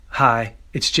Hi,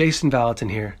 it's Jason Valentin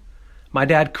here. My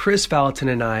dad, Chris Valentin,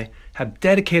 and I have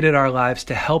dedicated our lives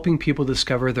to helping people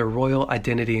discover their royal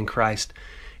identity in Christ,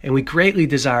 and we greatly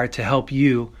desire to help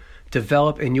you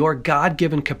develop in your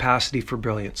God-given capacity for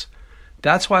brilliance.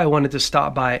 That's why I wanted to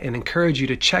stop by and encourage you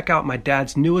to check out my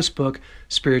dad's newest book,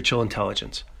 Spiritual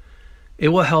Intelligence. It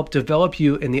will help develop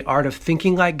you in the art of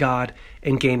thinking like God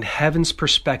and gain heaven's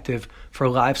perspective for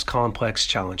life's complex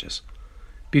challenges.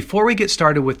 Before we get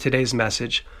started with today's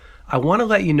message, I want to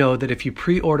let you know that if you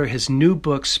pre-order his new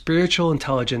book, Spiritual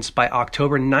Intelligence, by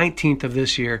October 19th of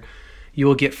this year, you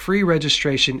will get free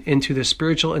registration into the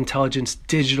Spiritual Intelligence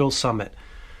Digital Summit.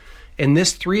 In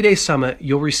this 3-day summit,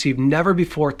 you'll receive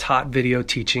never-before-taught video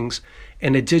teachings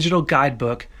and a digital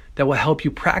guidebook that will help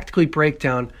you practically break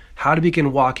down how to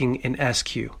begin walking in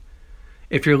SQ.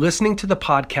 If you're listening to the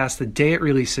podcast the day it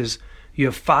releases, you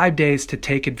have 5 days to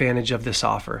take advantage of this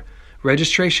offer.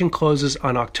 Registration closes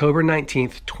on October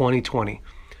 19th, 2020.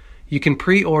 You can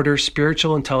pre-order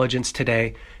Spiritual Intelligence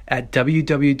today at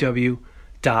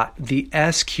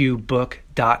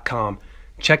www.thesqbook.com.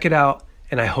 Check it out,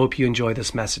 and I hope you enjoy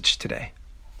this message today.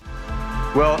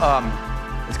 Well,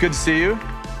 it's good to see you.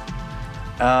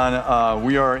 And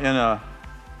we are in a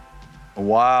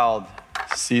wild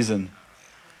season.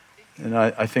 And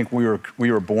I think we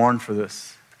were born for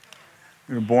this.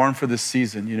 We were born for this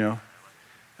season, you know.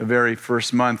 The very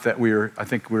first month that I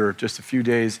think we were just a few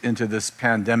days into this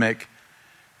pandemic,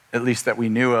 at least that we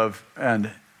knew of.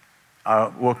 And I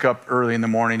woke up early in the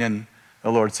morning and the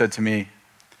Lord said to me,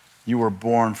 "You were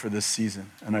born for this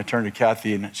season." And I turned to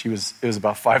Kathy and it was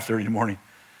about 5:30 in the morning.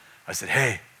 I said,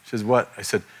 "Hey." She says, "What?" I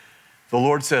said, "The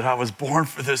Lord said I was born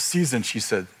for this season." She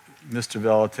said, "Mr.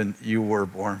 Valentin, you were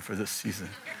born for this season."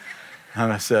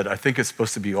 And I said, "I think it's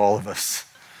supposed to be all of us."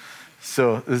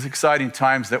 So there's exciting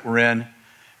times that we're in.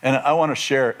 And I want to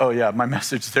share, my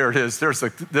message, there it is. There's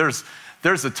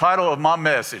the title of my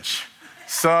message,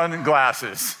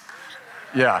 Sunglasses.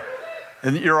 Yeah.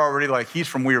 And you're already like, he's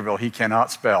from Weirville, he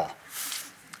cannot spell.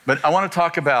 But I want to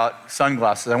talk about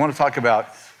sunglasses. I want to talk about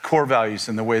core values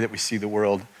and the way that we see the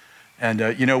world. And,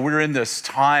 we're in this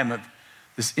time of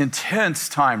this intense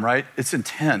time, right? It's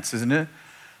intense, isn't it?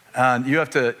 And you have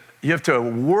to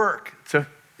work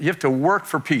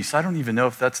for peace. I don't even know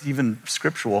if that's even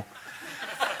scriptural.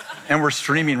 And we're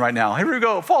streaming right now. Here we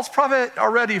go, false prophet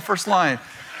already, first line.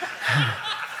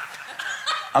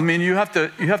 I mean, you have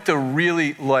to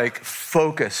really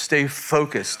focus, stay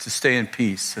focused to stay in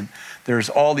peace. And there's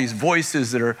all these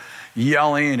voices that are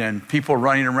yelling and people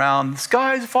running around. The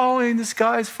sky's falling.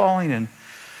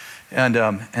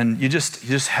 And you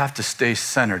just have to stay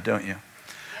centered, don't you?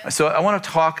 So I want to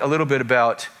talk a little bit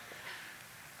about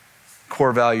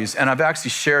core values. And I've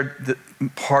actually shared the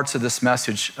parts of this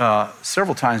message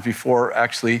several times before,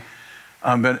 actually.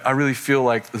 But I really feel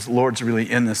like the Lord's really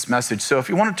in this message. So if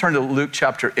you want to turn to Luke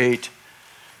chapter 8,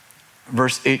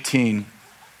 verse 18.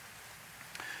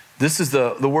 This is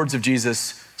the words of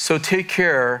Jesus. So take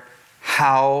care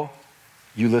how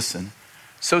you listen.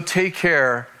 So take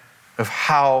care of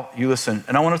how you listen.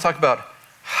 And I want to talk about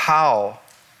how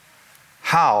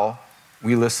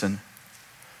we listen.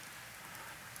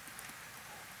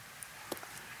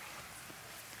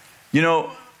 You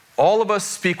know, all of us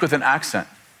speak with an accent.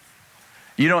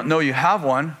 You don't know you have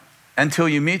one until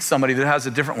you meet somebody that has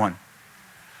a different one.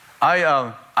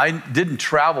 I didn't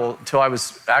travel until I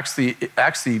was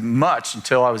actually much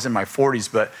until I was in my 40s,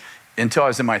 but until I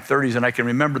was in my 30s. And I can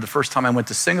remember the first time I went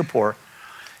to Singapore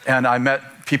and I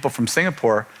met people from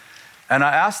Singapore. And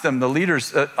I asked them, the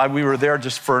leaders, we were there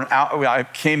just for an hour. I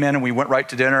came in and we went right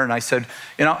to dinner. And I said,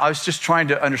 I was just trying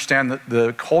to understand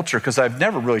the culture because I've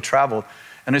never really traveled.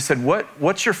 And I said,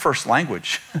 what's your first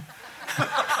language?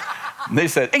 And they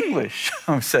said, English.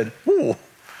 I said, ooh,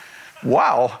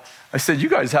 wow. I said, you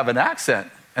guys have an accent.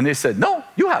 And they said, no,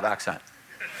 you have accent.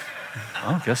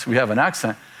 Well, I guess we have an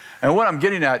accent. And what I'm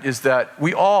getting at is that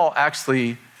we all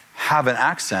actually have an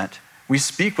accent. We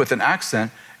speak with an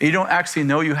accent. And you don't actually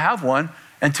know you have one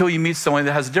until you meet someone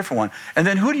that has a different one. And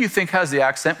then who do you think has the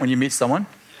accent when you meet someone?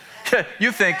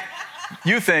 You think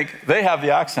they have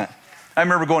the accent. I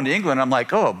remember going to England, I'm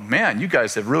like, oh man, you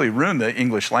guys have really ruined the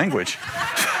English language.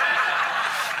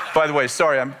 By the way,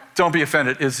 sorry, don't be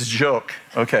offended, it's a joke,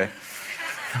 okay.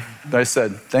 I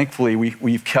said, thankfully,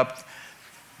 we've kept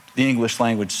the English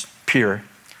language pure.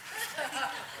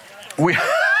 We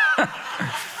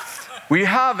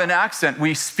have an accent,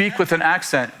 we speak with an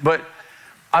accent, but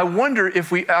I wonder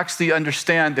if we actually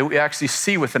understand that we actually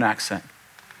see with an accent.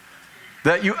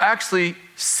 That you actually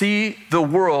see the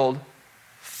world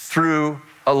through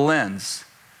a lens.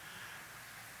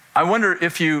 I wonder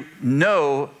if you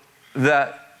know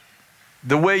that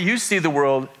the way you see the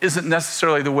world isn't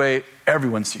necessarily the way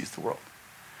everyone sees the world.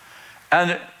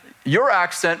 And your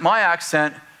accent, my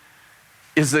accent,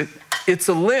 it's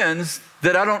a lens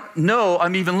that I don't know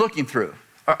I'm even looking through.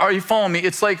 Are you following me?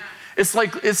 It's like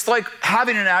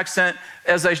having an accent,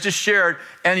 as I just shared,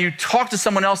 and you talk to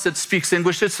someone else that speaks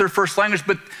English, it's their first language,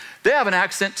 but they have an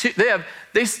accent too.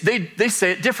 They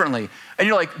say it differently. And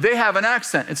you're like, they have an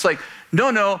accent. It's like,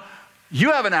 no,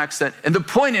 you have an accent. And the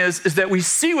point is that we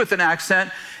see with an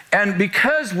accent, and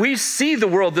because we see the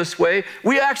world this way,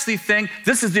 we actually think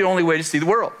this is the only way to see the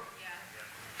world.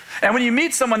 Yeah. And when you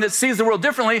meet someone that sees the world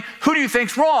differently, who do you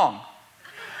think's wrong?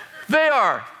 They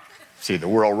are. See the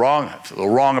world wrong. I'm a little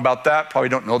wrong about that. Probably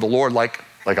don't know the Lord like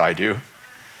I do.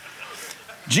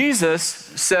 Jesus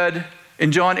said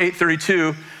in John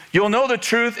 8:32, you'll know the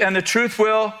truth and the truth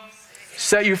will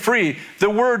set you free. The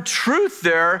word truth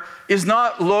there is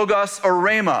not logos or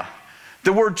rhema.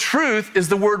 The word truth is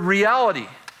the word reality.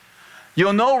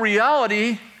 You'll know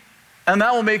reality and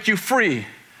that will make you free.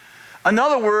 In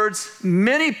other words,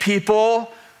 many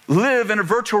people live in a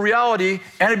virtual reality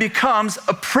and it becomes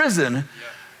a prison.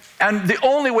 And the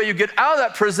only way you get out of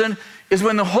that prison is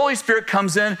when the Holy Spirit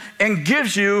comes in and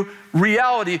gives you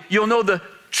reality. You'll know the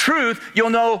truth,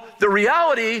 you'll know the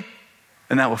reality,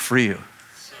 and that will free you.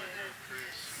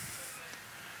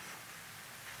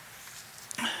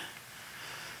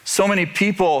 So many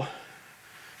people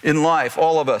in life,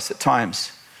 all of us at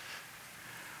times,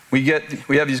 we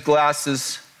have these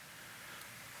glasses.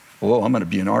 Whoa, I'm going to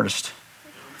be an artist.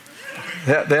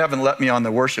 They haven't let me on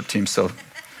the worship team, so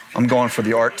I'm going for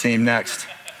the art team next.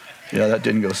 Yeah, that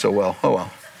didn't go so well. Oh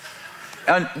well.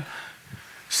 And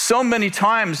so many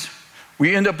times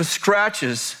we end up with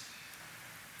scratches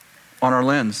on our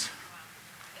lens.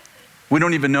 We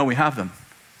don't even know we have them.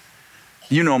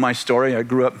 You know my story. I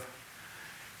grew up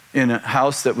in a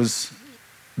house that was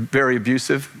very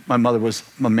abusive. My mother was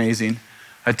amazing.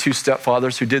 I had two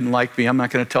stepfathers who didn't like me. I'm not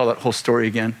going to tell that whole story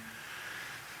again.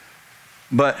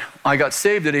 But I got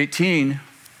saved at 18.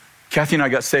 Kathy and I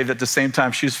got saved at the same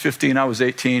time. She was 15, I was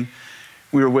 18.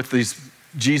 We were with these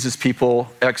Jesus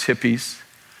people, ex-hippies.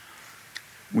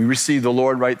 We received the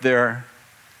Lord right there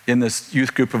in this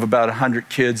youth group of about 100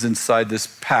 kids inside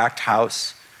this packed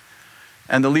house.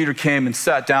 And the leader came and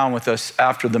sat down with us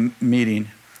after the meeting,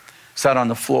 sat on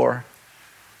the floor,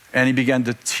 and he began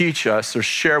to teach us or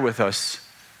share with us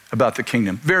about the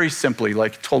kingdom. Very simply,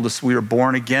 like told us we were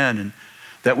born again and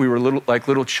that we were like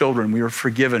little children. We were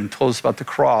forgiven, told us about the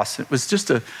cross. It was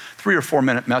just a 3 or 4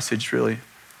 minute message, really.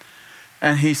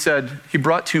 And he said, he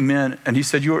brought two men, and he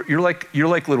said, you're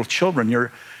like little children.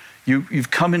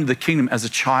 You've come into the kingdom as a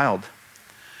child.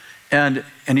 And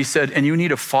he said, and you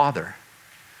need a father.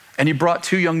 And he brought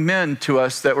two young men to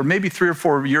us that were maybe 3 or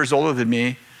 4 years older than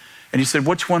me. And he said,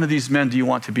 which one of these men do you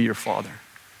want to be your father?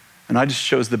 And I just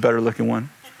chose the better looking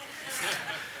one.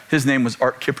 His name was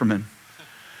Art Kipperman.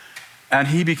 And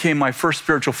he became my first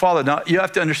spiritual father. Now, you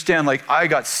have to understand, like, I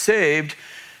got saved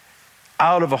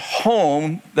out of a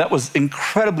home that was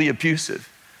incredibly abusive.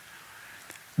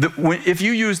 If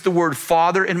you use the word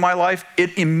father in my life,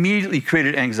 it immediately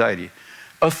created anxiety.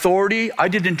 Authority, I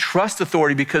didn't trust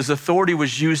authority because authority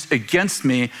was used against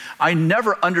me. I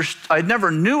never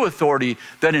knew authority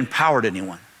that empowered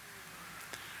anyone.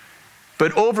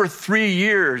 But over 3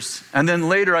 years, and then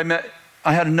later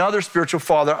I had another spiritual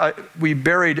father. We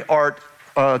buried Art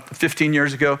 15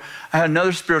 years ago. I had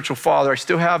another spiritual father. I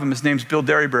still have him. His name's Bill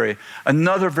Derryberry.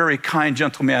 Another very kind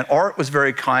gentleman. Art was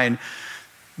very kind.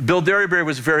 Bill Derryberry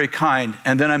was very kind.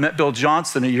 And then I met Bill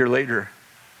Johnson a year later.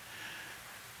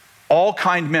 All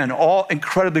kind men, all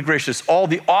incredibly gracious, all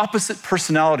the opposite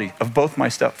personality of both my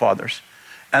stepfathers.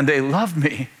 And they loved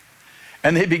me.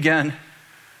 And they began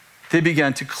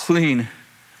to clean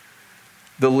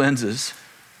the lenses,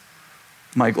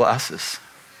 my glasses.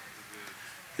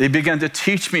 They began to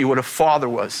teach me what a father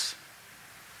was.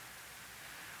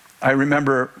 I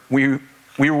remember we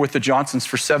were with the Johnsons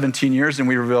for 17 years in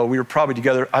Weaverville. We were probably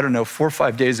together, 4 or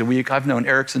 5 days a week. I've known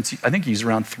Eric since, I think he's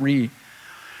around 3.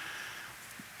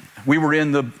 We were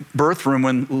in the birth room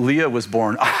when Leah was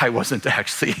born. I wasn't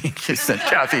actually. He sent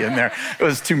Kathy in there. It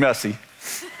was too messy.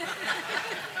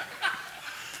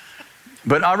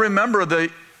 But I remember the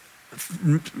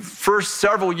first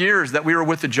several years that we were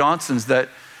with the Johnsons that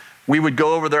we would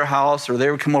go over their house or they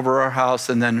would come over our house,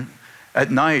 and then at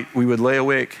night we would lay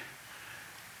awake.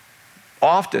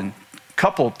 Often, a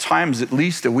couple times at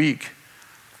least a week,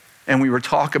 and we would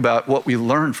talk about what we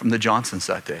learned from the Johnsons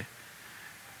that day.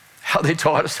 How they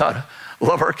taught us how to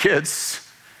love our kids.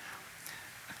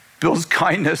 Bill's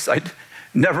kindness, I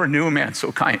never knew a man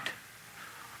so kind.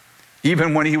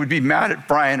 Even when he would be mad at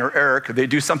Brian or Eric, or they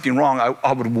do something wrong,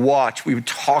 I would watch. We would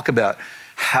talk about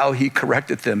how he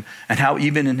corrected them and how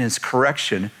even in his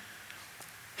correction,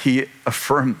 he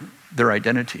affirmed their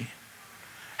identity.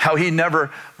 How he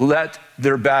never let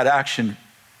their bad action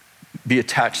be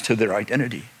attached to their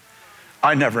identity.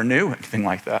 I never knew anything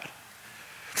like that.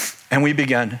 And we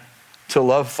began to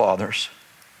love fathers.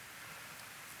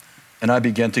 And I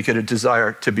began to get a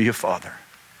desire to be a father.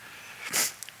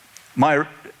 My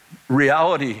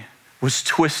reality was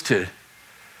twisted.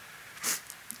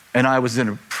 And I was in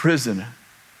a prison.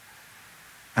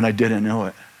 And I didn't know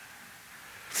it.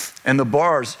 And the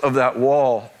bars of that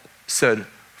wall said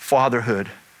fatherhood.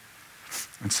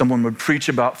 And someone would preach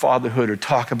about fatherhood or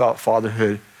talk about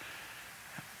fatherhood.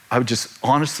 I would just,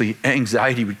 honestly,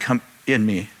 anxiety would come in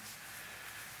me.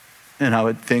 And I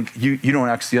would think, you don't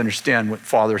actually understand what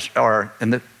fathers are.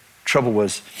 And the trouble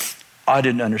was, I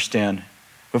didn't understand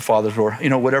what fathers were. You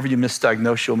know, whatever you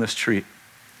misdiagnose, you'll mistreat.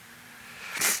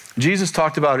 Jesus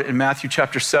talked about it in Matthew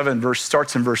chapter 7,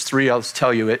 starts in verse 3. I'll just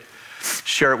tell you it,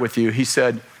 share it with you. He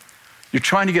said, you're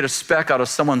trying to get a speck out of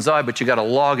someone's eye, but you got a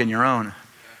log in your own.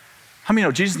 How many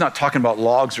know Jesus is not talking about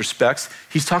logs or specks?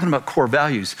 He's talking about core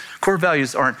values. Core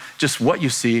values aren't just what you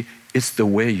see, it's the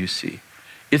way you see.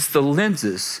 It's the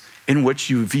lenses in which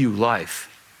you view life.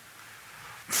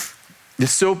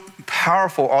 It's so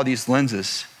powerful, all these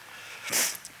lenses.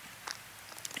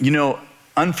 You know,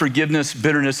 unforgiveness,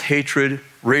 bitterness, hatred,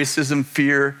 racism,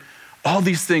 fear, all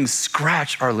these things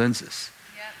scratch our lenses.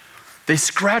 Yep. They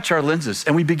scratch our lenses,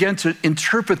 and we begin to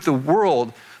interpret the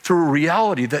world through a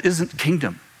reality that isn't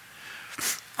kingdom.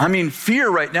 I mean, fear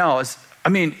right now is,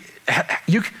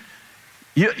 you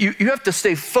have to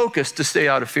stay focused to stay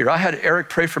out of fear. I had Eric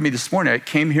pray for me this morning. I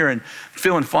came here and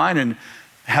feeling fine and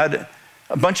had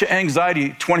a bunch of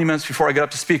anxiety 20 minutes before I got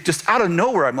up to speak. Just out of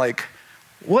nowhere, I'm like,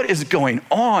 what is going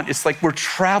on? It's like we're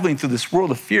traveling through this world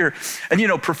of fear. And you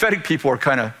know, prophetic people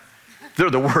are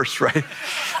they're the worst, right?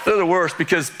 They're the worst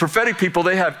because prophetic people,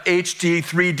 they have HD,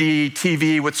 3D,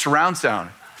 TV with surround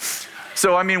sound.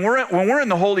 So, I mean, when we're in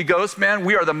the Holy Ghost, man,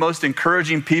 we are the most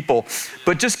encouraging people.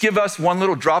 But just give us one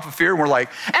little drop of fear and we're like,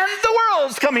 and the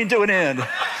world's coming to an end.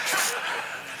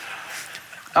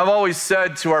 I've always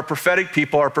said to our prophetic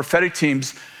people, our prophetic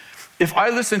teams, if I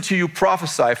listen to you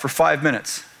prophesy for 5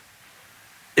 minutes,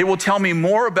 it will tell me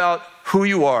more about who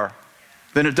you are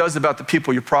than it does about the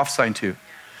people you're prophesying to,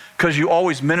 because you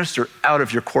always minister out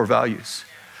of your core values.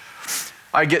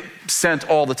 I get sent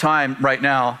all the time right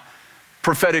now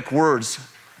prophetic words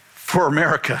for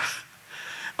America.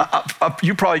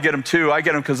 You probably get them too. I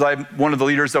get them because I'm one of the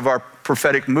leaders of our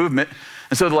prophetic movement.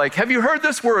 And so they're like, have you heard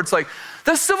this word? It's like,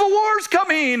 the Civil War's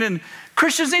coming and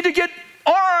Christians need to get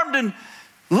armed and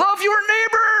love your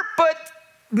neighbor, but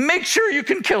make sure you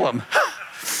can kill him.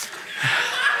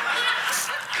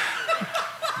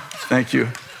 Thank you.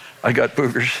 I got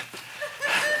boogers.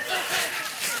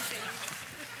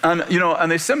 And, you know,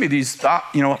 and they send me these,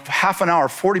 half an hour,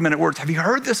 40-minute words. Have you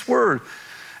heard this word?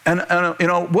 And, you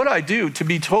know, what I do, to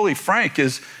be totally frank,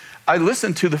 is I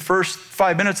listen to the first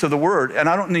 5 minutes of the word, and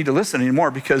I don't need to listen anymore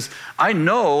because I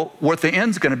know what the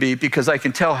end's going to be because I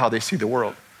can tell how they see the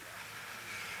world.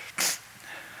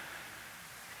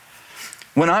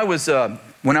 When I was in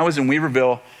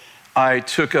Weaverville, I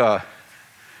took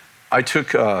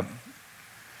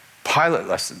pilot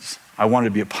lessons. I wanted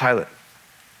to be a pilot.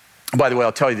 By the way,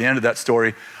 I'll tell you the end of that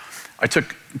story. I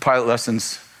took pilot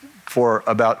lessons for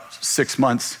about 6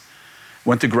 months,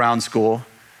 went to ground school,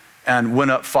 and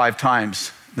went up 5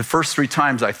 times. The first 3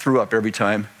 times I threw up every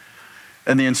time.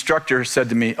 And the instructor said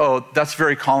to me, oh, that's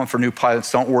very common for new pilots.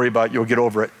 Don't worry about it, you'll get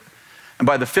over it. And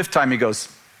by the 5th time he goes,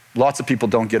 lots of people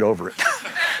don't get over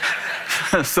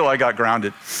it. So I got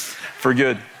grounded for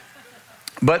good.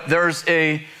 But there is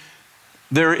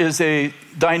a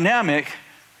dynamic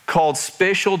called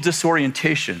spatial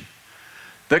disorientation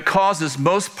that causes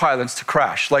most pilots to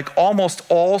crash. Like almost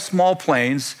all small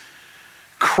planes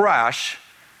crash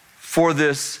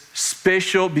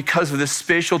because of this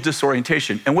spatial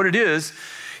disorientation. And what it is,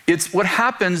 it's what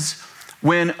happens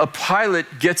when a pilot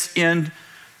gets into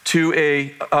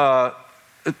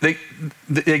they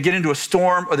get into a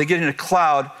storm or they get in a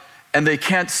cloud and they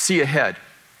can't see ahead.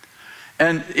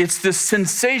 And it's this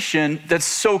sensation that's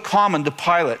so common to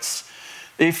pilots.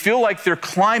 They feel like they're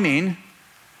climbing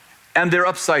and they're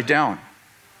upside down.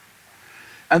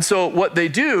 And so what they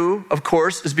do, of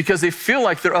course, is because they feel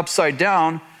like they're upside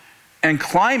down and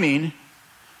climbing,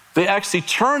 they actually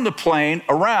turn the plane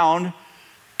around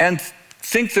and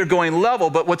think they're going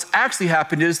level. But what's actually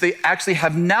happened is they actually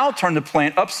have now turned the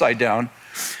plane upside down.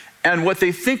 And what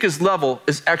they think is level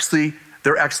is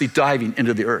they're actually diving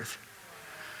into the earth.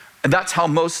 And that's how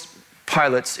most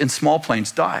pilots in small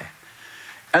planes die.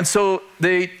 And so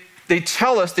they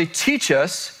teach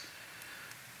us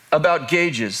about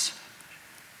gauges.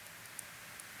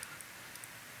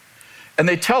 And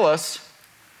they tell us,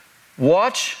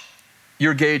 watch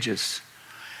your gauges.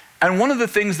 And one of the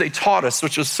things they taught us,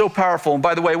 which was so powerful, and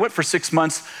by the way, I went for 6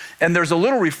 months, and there's a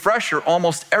little refresher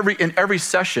almost in every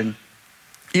session,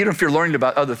 even if you're learning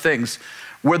about other things,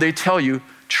 where they tell you,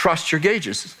 trust your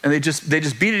gauges. And they just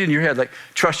beat it in your head, like,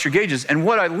 trust your gauges. And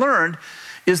what I learned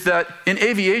is that in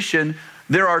aviation,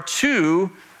 there are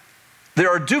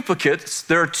duplicates,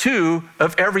 there are two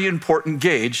of every important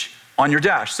gauge on your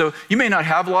dash. So you may not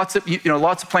have lots of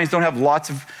planes don't have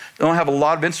a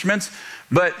lot of instruments,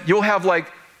 but you'll have like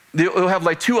 2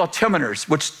 altimeters,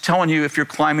 which telling you if you're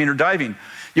climbing or diving.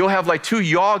 You'll have like 2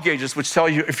 yaw gauges, which tell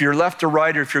you if you're left or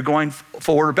right or if you're going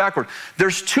forward or backward.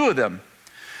 There's 2 of them.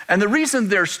 And the reason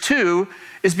there's 2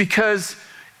 is because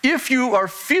if you are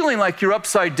feeling like you're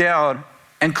upside down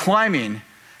and climbing,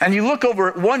 and you look over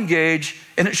at one gauge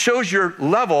and it shows your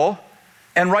level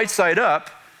and right side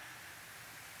up,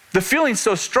 the feeling's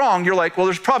so strong, you're like, well,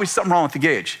 there's probably something wrong with the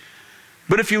gauge.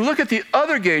 But if you look at the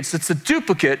other gauge that's a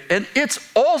duplicate and it's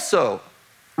also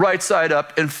right side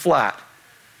up and flat,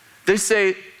 they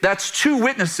say that's 2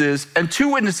 witnesses, and 2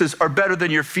 witnesses are better than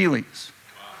your feelings.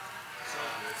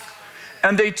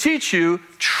 And they teach you,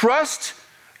 trust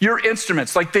your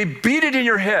instruments. Like, they beat it in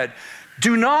your head.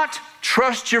 Do not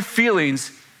trust your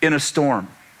feelings in a storm.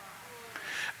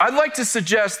 I'd like to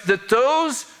suggest that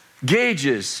those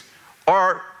gauges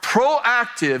are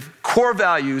proactive core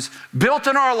values built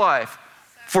in our life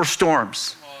for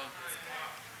storms.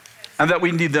 And that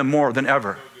we need them more than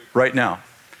ever right now.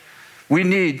 We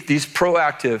need these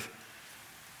proactive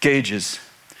gauges.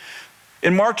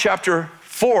 In Mark chapter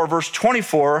 4, verse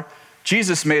 24,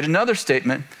 Jesus made another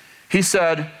statement. He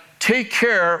said, take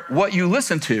care what you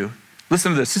listen to.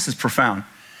 Listen to this, this is profound.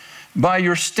 By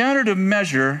your standard of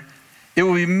measure, it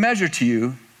will be measured to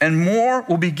you, and more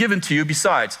will be given to you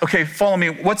besides. Okay, follow me.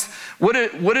 What's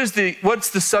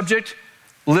the subject?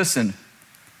 Listen.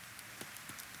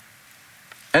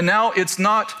 And now it's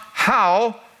not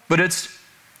how, but it's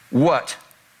what,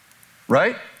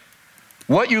 right?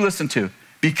 What you listen to.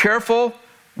 Be careful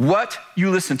what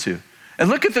you listen to. And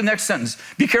look at the next sentence.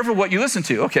 Be careful what you listen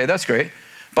to. Okay, that's great.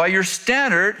 By your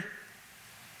standard,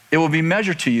 it will be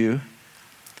measured to you,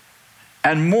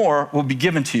 and more will be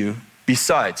given to you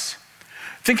besides.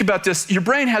 Think about this. Your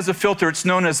brain has a filter. It's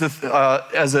known as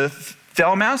a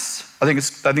thalamus. I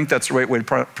think that's the right way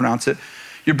to pronounce it.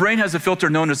 Your brain has a filter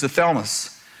known as the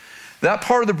thalamus. That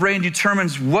part of the brain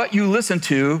determines what you listen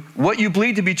to, what you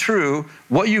believe to be true,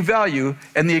 what you value,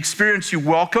 and the experience you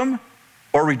welcome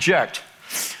or reject.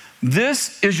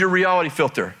 This is your reality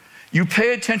filter. You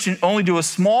pay attention only to a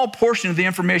small portion of the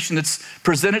information that's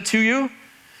presented to you,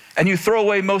 and you throw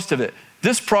away most of it.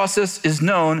 This process is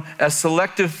known as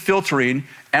selective filtering,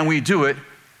 and we do it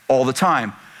all the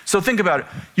time. So think about it.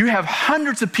 You have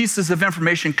hundreds of pieces of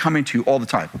information coming to you all the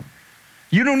time.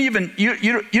 You don't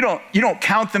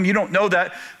count them, you don't know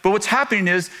that. But what's happening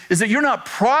is that you're not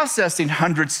processing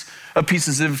hundreds of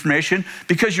pieces of information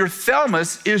because your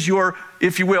thalamus is your,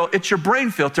 if you will, it's your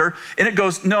brain filter, and it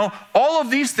goes, no, all of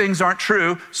these things aren't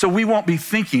true, so we won't be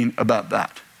thinking about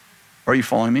that. Are you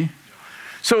following me?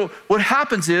 So what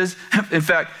happens is, in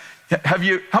fact, how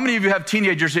many of you have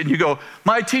teenagers and you go,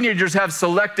 my teenagers have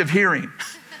selective hearing?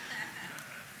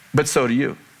 But so do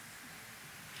you.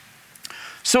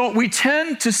 So we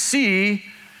tend to see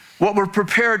what we're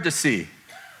prepared to see.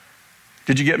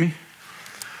 Did you get me?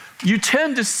 You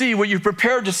tend to see what you're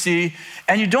prepared to see,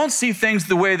 and you don't see things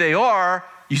the way they are,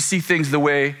 you see things the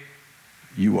way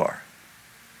you are.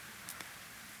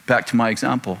 Back to my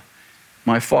example.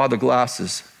 My father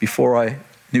glasses before I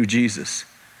knew Jesus.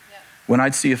 Yeah. When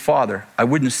I'd see a father, I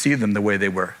wouldn't see them the way they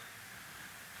were.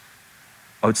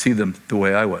 I would see them the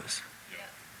way I was. Yeah.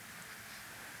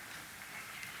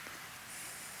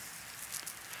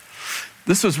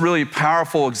 This was really a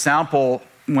powerful example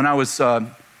when I was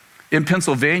in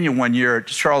Pennsylvania one year at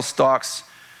Charles Stock's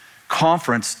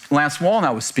conference. Lance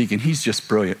Wallnau was speaking. He's just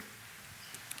brilliant.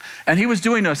 And he was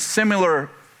speaking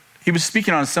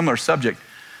on a similar subject.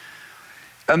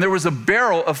 And there was a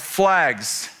barrel of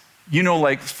flags,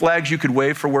 like flags you could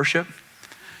wave for worship.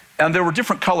 And there were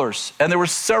different colors. And there were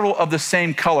several of the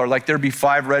same color, like there'd be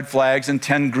 5 red flags and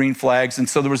 10 green flags. And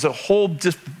so there was a whole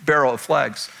barrel of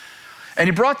flags. And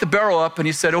he brought the barrel up and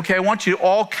he said, okay, I want you to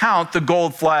all count the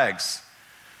gold flags.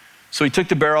 So he took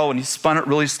the barrel and he spun it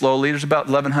really slowly. There's about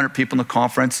 1,100 people in the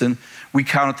conference, and we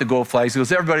counted the gold flags. He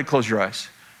goes, everybody close your eyes.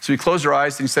 So we closed our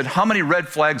eyes and he said, how many red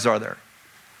flags are there?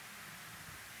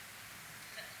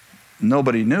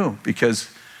 nobody knew because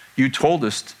you told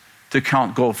us to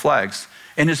count gold flags.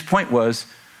 And his point was,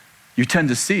 you tend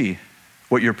to see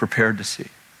what you're prepared to see.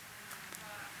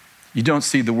 You don't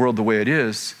see the world the way it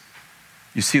is.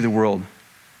 You see the world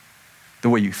the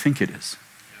way you think it is.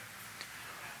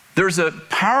 There's a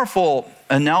powerful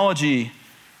analogy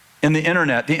in the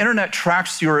internet. The internet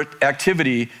tracks your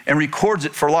activity and records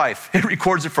it for life. It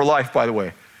records it for life, by the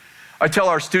way. I tell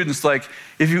our students, like,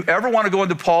 if you ever want to go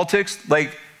into politics,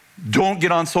 like, don't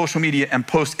get on social media and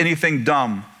post anything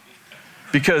dumb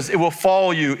because it will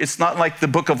follow you. It's not like the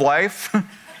book of life.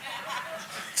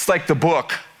 It's like the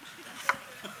book.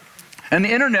 And the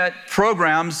internet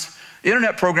programs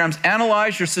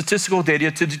analyze your statistical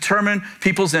data to determine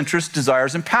people's interests,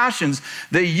 desires, and passions.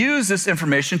 They use this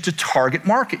information to target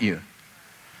market you.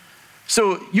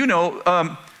 So,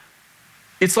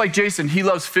 it's like Jason. He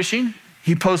loves fishing.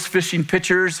 He posts fishing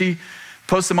pictures. He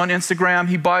posts them on Instagram.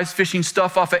 He buys fishing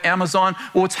stuff off of Amazon.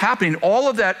 Well, what's happening? All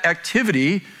of that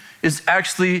activity is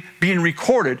actually being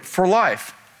recorded for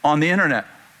life on the internet.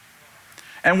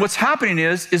 And what's happening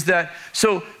is that,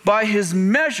 so by his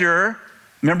measure,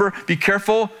 remember, be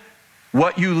careful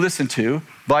what you listen to.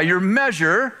 By your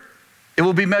measure, it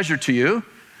will be measured to you.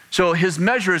 So his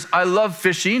measure is, I love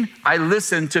fishing. I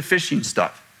listen to fishing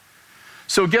stuff.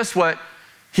 So guess what?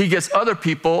 He gets other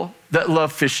people that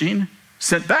love fishing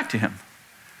sent back to him.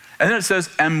 And then it says,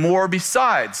 and more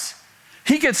besides.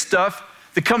 He gets stuff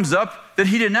that comes up that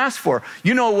he didn't ask for.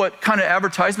 You know what kind of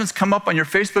advertisements come up on your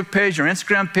Facebook page, your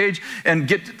Instagram page, and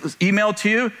get emailed to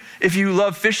you? If you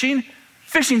love fishing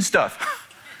stuff.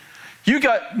 You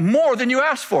got more than you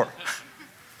asked for.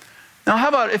 Now, how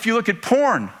about if you look at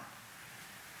porn?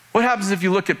 What happens if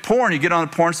you look at porn? You get on a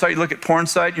porn site, you look at porn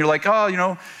site, and you're like, all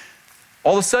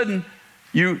of a sudden,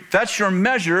 that's your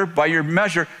measure. By your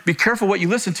measure, be careful what you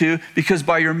listen to, because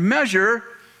by your measure,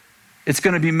 it's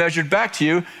going to be measured back to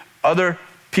you. Other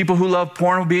people who love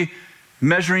porn will be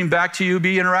measuring back to you,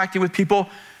 be interacting with people,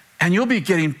 and you'll be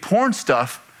getting porn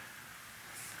stuff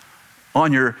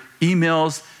on your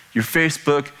emails, your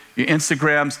Facebook, your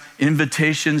Instagrams,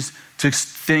 invitations to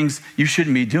things you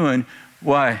shouldn't be doing.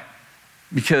 Why?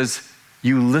 Because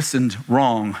you listened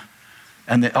wrong,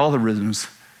 and the algorithms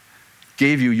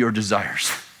gave you your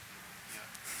desires.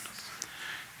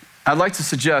 I'd like to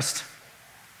suggest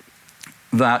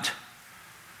that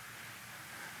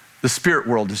the spirit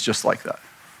world is just like that.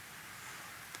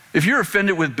 If you're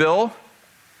offended with Bill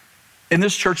in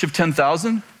this church of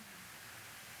 10,000,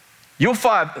 you'll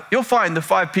find the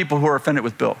 5 people who are offended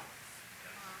with Bill.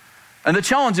 And the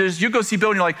challenge is, you go see Bill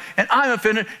and you're like, and I'm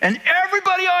offended, and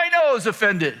everybody I know is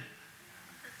offended.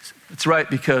 That's right,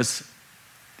 because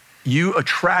you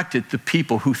attracted the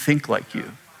people who think like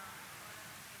you.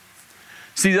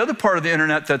 See, the other part of the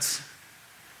internet that's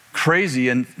crazy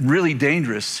and really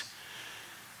dangerous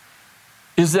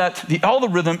is that the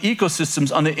algorithm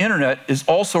ecosystems on the internet is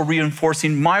also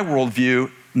reinforcing my worldview,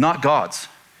 not God's.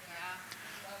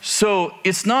 So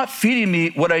it's not feeding me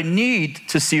what I need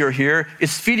to see or hear.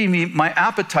 It's feeding me my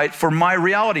appetite for my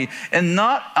reality. And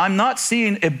I'm not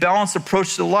seeing a balanced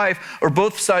approach to life or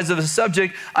both sides of the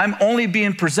subject. I'm only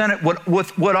being presented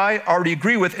with what I already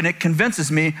agree with, and it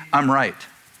convinces me I'm right.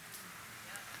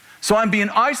 So I'm being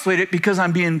isolated because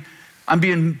I'm being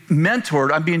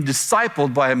mentored, I'm being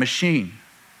discipled by a machine.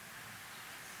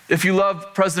 If you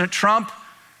love President Trump,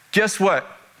 guess what?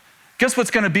 Guess what's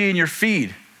going to be in your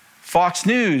feed? Fox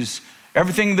News,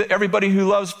 everybody who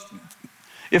loves.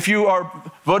 If you are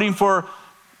voting for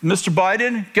Mr.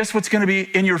 Biden, guess what's going to be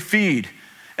in your feed?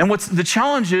 And what's the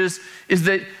challenge is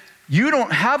that you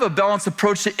don't have a balanced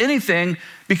approach to anything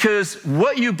because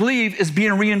what you believe is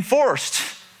being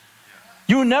reinforced.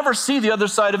 You will never see the other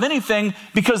side of anything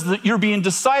because you're being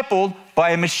discipled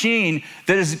by a machine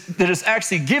that is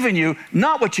actually giving you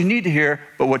not what you need to hear,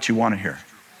 but what you want to hear.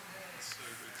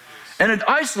 And it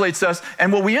isolates us,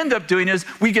 and what we end up doing is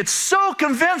we get so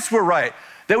convinced we're right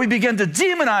that we begin to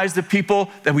demonize the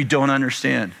people that we don't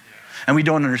understand. And we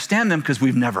don't understand them because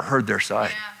we've never heard their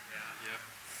side.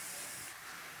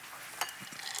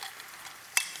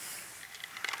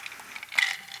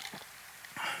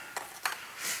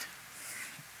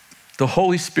 The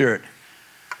Holy Spirit,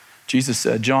 Jesus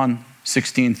said, John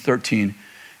 16:13,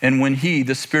 and when he,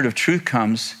 the Spirit of truth,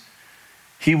 comes,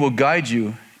 he will guide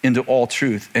you into all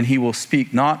truth, and he will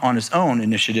speak not on his own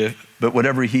initiative, but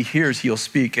whatever he hears, he'll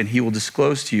speak, and he will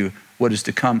disclose to you what is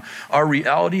to come. Our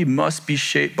reality must be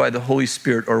shaped by the Holy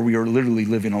Spirit, or we are literally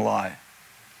living a lie.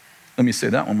 Let me say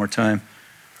that one more time.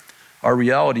 Our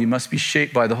reality must be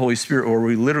shaped by the Holy Spirit, or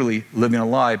we're literally living a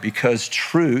lie, because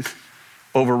truth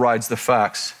overrides the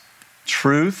facts.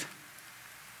 Truth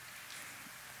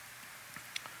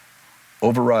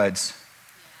overrides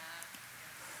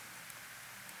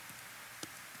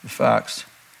the facts.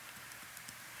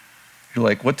 You're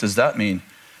like, what does that mean?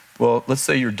 Well, let's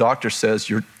say your doctor says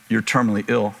you're terminally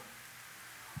ill.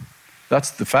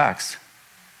 That's the facts.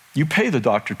 You pay the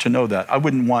doctor to know that. I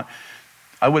wouldn't want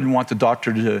the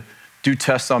doctor to do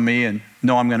tests on me and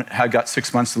know I've got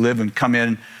 6 months to live and come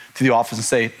in to the office and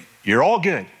say, you're all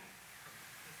good.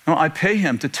 No, I pay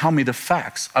him to tell me the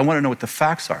facts. I want to know what the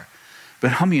facts are.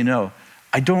 But how many of you know,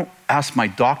 I don't ask my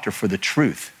doctor for the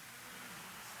truth.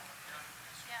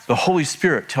 The Holy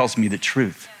Spirit tells me the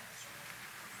truth.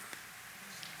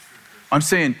 I'm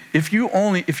saying, if you're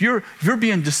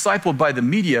being discipled by the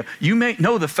media, you may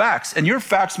know the facts, and your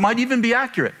facts might even be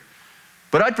accurate.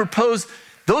 But I'd propose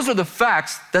those are the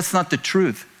facts, that's not the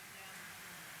truth.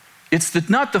 It's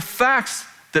not the facts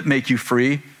that make you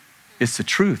free, it's the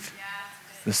truth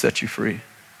that sets you free.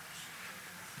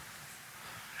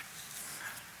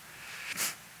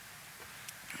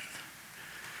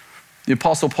 The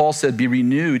Apostle Paul said, be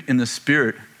renewed in the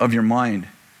spirit of your mind.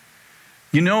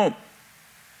 You know,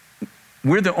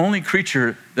 we're the only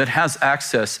creature that has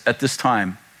access at this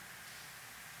time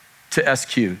to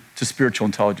SQ, to spiritual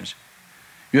intelligence.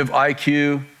 You have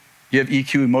IQ, you have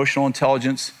EQ, emotional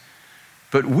intelligence,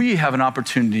 but we have an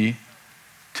opportunity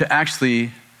to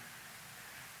actually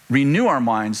renew our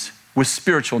minds with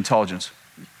spiritual intelligence.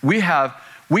 We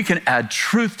can add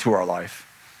truth to our life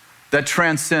that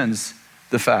transcends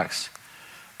the facts.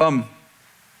 I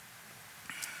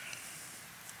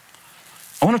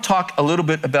want to talk a little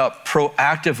bit about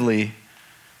proactively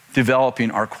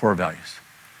developing our core values.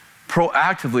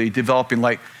 Proactively developing,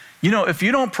 if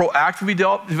you don't proactively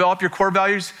develop your core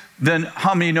values, then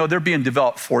how many know they're being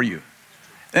developed for you?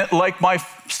 Like my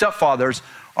stepfathers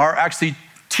are actually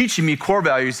teaching me core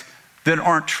values that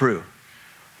aren't true.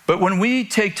 But when we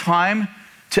take time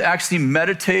to actually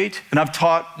meditate, and I've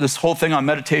taught this whole thing on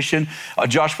meditation,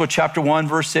 Joshua chapter 1,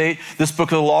 verse 8, this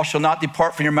book of the law shall not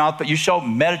depart from your mouth, but you shall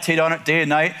meditate on it day and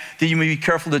night, that you may be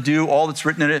careful to do all that's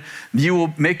written in it. You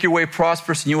will make your way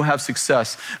prosperous and you will have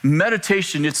success.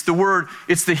 Meditation, it's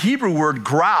the Hebrew word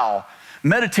growl.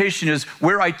 Meditation is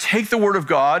where I take the word of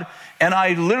God and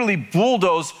I literally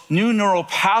bulldoze new neural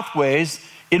pathways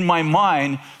in my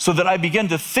mind so that I begin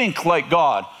to think like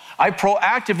God. I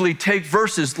proactively take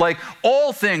verses like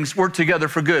all things work together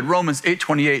for good, Romans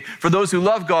 8:28, for those who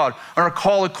love God and are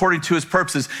called according to his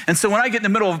purposes. And so when I get in the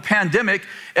middle of a pandemic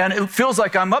and it feels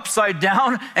like I'm upside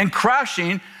down and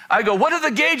crashing, I go, what do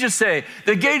the gauges say?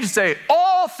 The gauges say,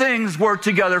 all things work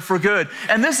together for good.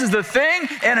 And this is the thing,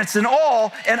 and it's an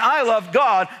all, and I love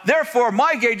God. Therefore,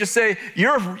 my gauges say,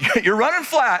 you're running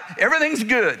flat. Everything's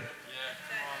good.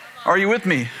 Are you with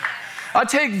me? I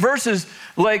take verses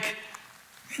like,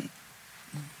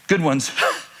 good ones.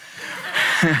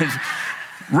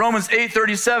 Romans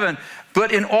 8:37.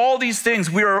 But in all these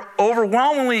things, we are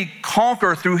overwhelmingly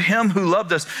conqueror through him who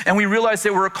loved us. And we realize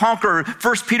that we're a conqueror.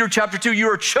 1 Peter chapter 2, you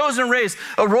are a chosen race,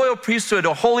 a royal priesthood,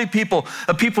 a holy people,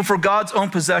 a people for God's own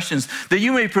possessions, that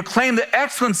you may proclaim the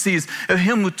excellencies of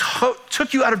him who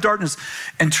took you out of darkness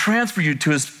and transferred you to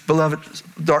his beloved,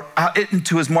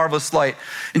 into his marvelous light.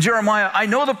 In Jeremiah, I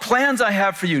know the plans I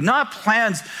have for you, not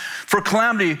plans for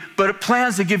calamity, but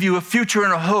plans to give you a future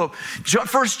and a hope.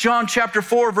 1 John chapter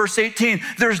 4, verse 18,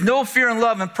 there's no fear in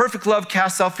love, and perfect love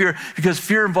casts out fear, because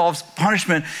fear involves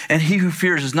punishment, and he who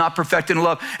fears is not perfected in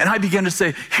love. And I began to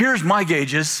say, here's my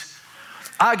gauges.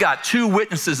 I got 2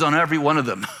 witnesses on every one of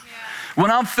them. Yeah. When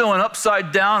I'm feeling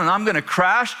upside down and I'm gonna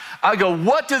crash, I go,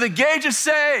 what do the gauges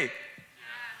say?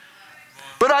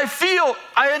 But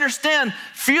I understand,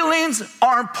 feelings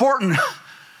are important.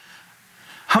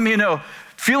 How many of you know?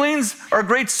 Feelings are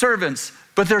great servants,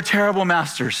 but they're terrible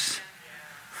masters.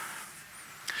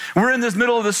 We're in this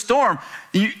middle of the storm.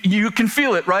 You can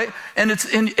feel it, right? And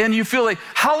you feel like,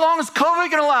 how long is COVID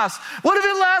gonna last? What if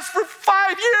it lasts for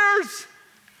 5 years?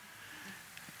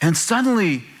 And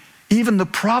suddenly, even the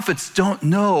prophets don't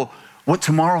know what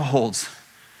tomorrow holds,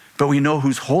 but we know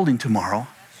who's holding tomorrow.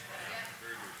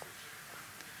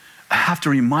 I have to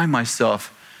remind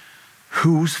myself,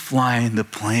 who's flying the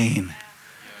plane?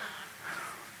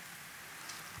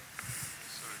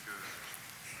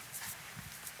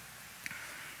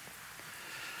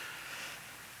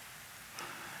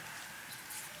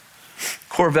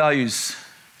 Core values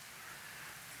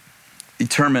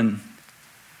determine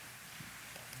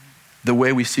the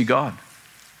way we see God,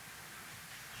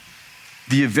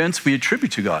 the events we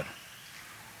attribute to God.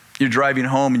 You're driving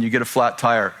home and you get a flat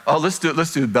tire. Oh, let's do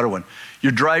a better one.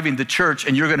 You're driving to church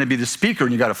and you're going to be the speaker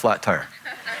and you got a flat tire.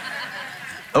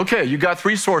 Okay, you got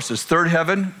 3 sources. Third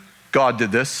heaven, God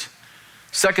did this.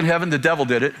 Second heaven, the devil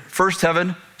did it. First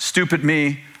heaven, stupid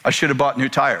me, I should have bought new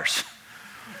tires.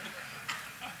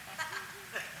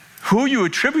 Who you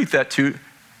attribute that to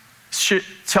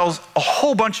tells a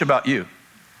whole bunch about you.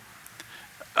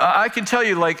 I can tell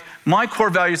you, like, my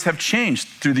core values have changed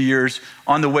through the years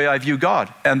on the way I view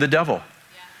God and the devil.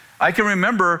 Yeah. I can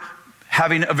remember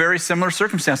having a very similar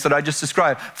circumstance that I just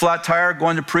described. Flat tire,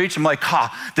 going to preach. I'm like,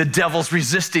 the devil's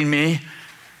resisting me.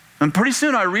 And pretty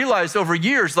soon I realized over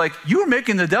years, like, you are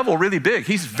making the devil really big.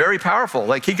 He's very powerful.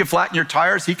 Like, he can flatten your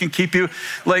tires. He can keep you,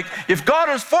 like, if God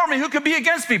is for me, who could be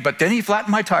against me? But then he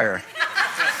flattened my tire.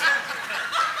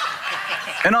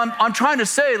 And I'm trying to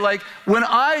say, like, when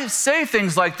I say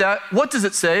things like that, what does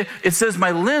it say? It says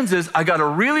my lens is, I got a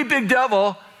really big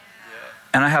devil,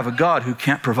 and I have a God who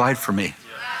can't provide for me.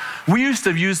 We used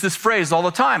to use this phrase all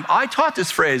the time. I taught this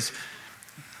phrase.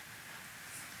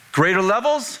 Greater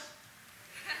levels?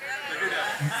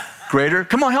 Greater.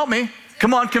 Come on, help me.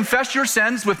 Come on, confess your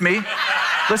sins with me.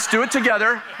 Let's do it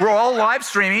together. We're all live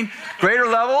streaming. Greater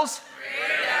levels?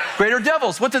 Greater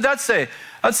devils. What did that say?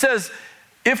 That says,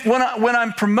 if when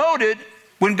I'm promoted,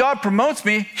 when God promotes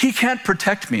me, he can't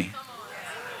protect me.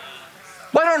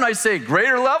 Why don't I say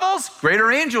greater levels,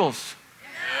 greater angels?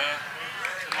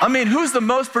 I mean, who's the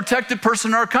most protected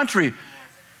person in our country?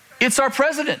 It's our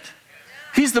president.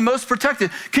 He's the most protected.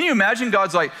 Can you imagine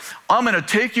God's like, I'm going to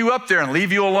take you up there and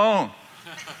leave you alone?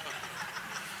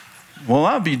 Well,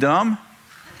 that'd be dumb.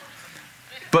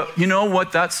 But you know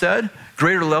what that said?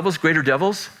 Greater levels, greater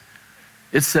devils.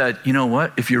 It said, you know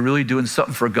what? If you're really doing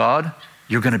something for God,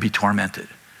 you're going to be tormented.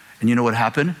 And you know what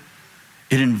happened?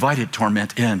 It invited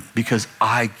torment in because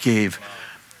I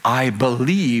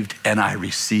believed, and I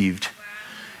received.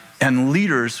 And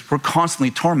leaders were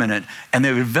constantly tormented, and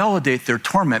they would validate their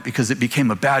torment because it became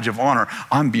a badge of honor.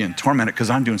 I'm being tormented because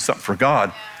I'm doing something for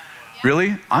God.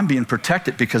 Really? I'm being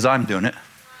protected because I'm doing it.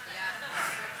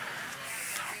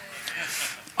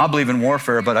 I believe in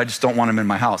warfare, but I just don't want him in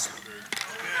my house.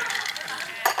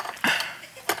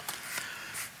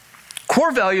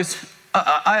 Core values,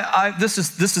 this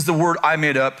is the word I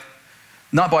made up,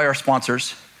 not by our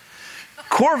sponsors.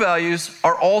 Core values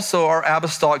are also our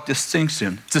apostolic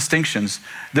distinctions.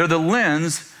 They're the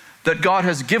lens that God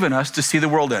has given us to see the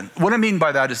world in. What I mean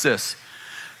by that is this.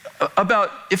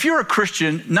 If you're a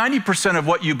Christian, 90% of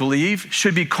what you believe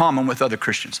should be common with other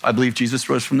Christians. I believe Jesus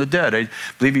rose from the dead. I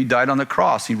believe he died on the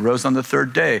cross. He rose on the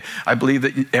third day. I believe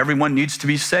that everyone needs to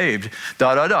be saved,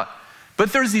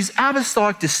 But there's these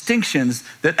apostolic distinctions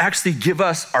that actually give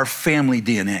us our family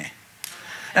DNA.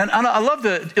 And I love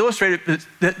to illustrate it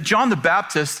that John the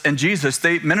Baptist and Jesus,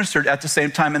 they ministered at the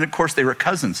same time, and of course they were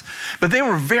cousins. But they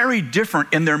were very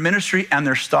different in their ministry and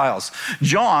their styles.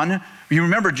 John, you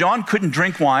remember, John couldn't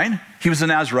drink wine. He was a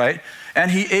Nazirite, and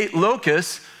he ate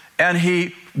locusts, and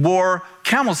he wore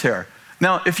camel's hair.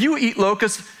 Now, if you eat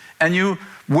locusts and you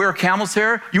wear camel's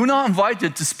hair, you're not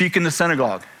invited to speak in the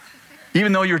synagogue,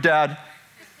 even though your dad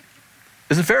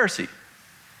is a Pharisee.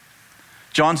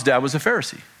 John's dad was a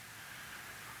Pharisee.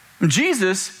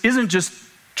 Jesus isn't just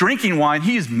drinking wine,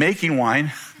 he's making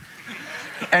wine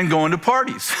and going to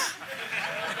parties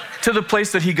to the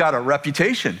place that he got a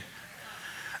reputation.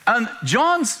 And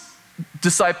John's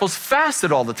disciples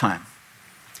fasted all the time.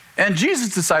 And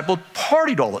Jesus' disciples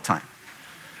partied all the time.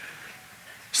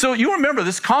 So you remember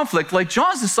this conflict, like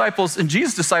John's disciples and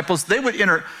Jesus' disciples, they would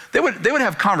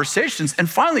have conversations, and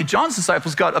finally John's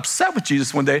disciples got upset with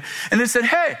Jesus one day, and they said,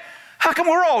 hey, how come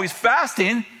we're always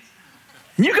fasting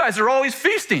and you guys are always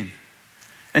feasting?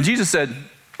 And Jesus said,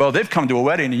 well, they've come to a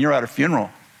wedding and you're at a funeral.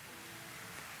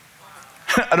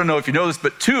 I don't know if you know this,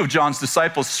 but two of John's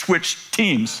disciples switched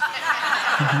teams.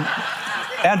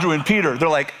 Andrew and Peter, they're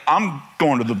like, I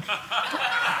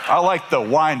like the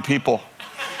wine people.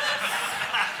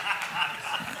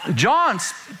 John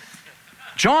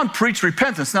preached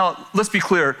repentance. Now, let's be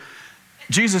clear.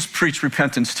 Jesus preached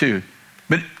repentance too.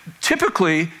 But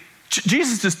typically,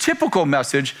 Jesus' typical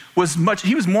message was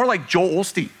he was more like Joel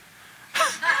Osteen.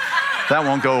 That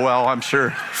won't go well, I'm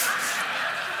sure.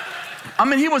 I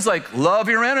mean, he was like, love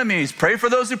your enemies, pray for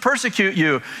those who persecute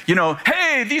you. You know,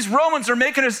 hey, these Romans are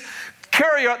making us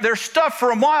carry their stuff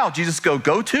for a mile. Jesus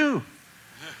go too.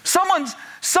 Someone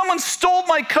stole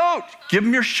my coat, give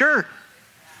him your shirt.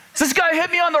 This guy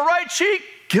hit me on the right cheek,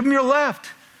 give him your left.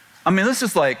 I mean, this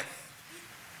is like,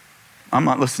 I'm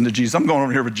not listening to Jesus. I'm going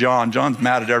over here with John. John's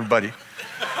mad at everybody.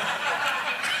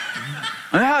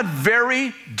 They had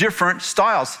very different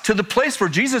styles, to the place where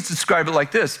Jesus described it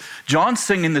like this. John's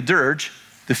singing the dirge,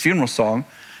 the funeral song,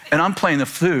 and I'm playing the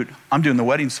flute. I'm doing the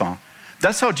wedding song.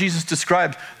 That's how Jesus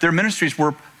described their ministries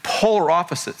were polar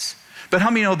opposites. But how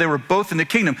many know they were both in the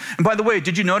kingdom? And by the way,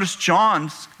 did you notice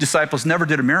John's disciples never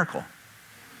did a miracle?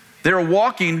 They were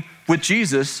walking with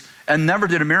Jesus and never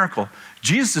did a miracle.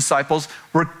 Jesus' disciples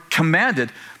were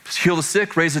commanded, heal the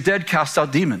sick, raise the dead, cast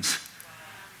out demons.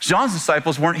 John's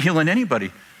disciples weren't healing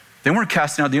anybody. They weren't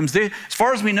casting out demons. As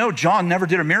far as we know, John never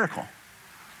did a miracle.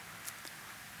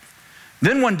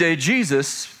 Then one day,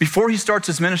 Jesus, before he starts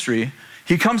his ministry,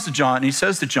 he comes to John and he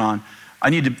says to John, I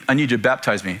need you to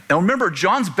baptize me. Now remember,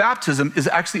 John's baptism is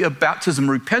actually a baptism of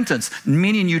repentance,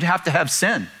 meaning you'd have to have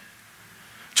sin.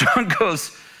 John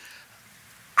goes,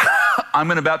 I'm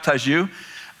going to baptize you.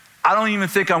 I don't even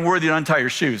think I'm worthy to untie your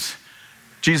shoes.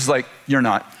 Jesus is like, you're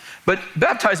not. But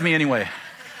baptize me anyway.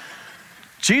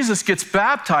 Jesus gets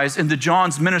baptized into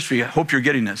John's ministry. I hope you're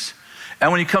getting this.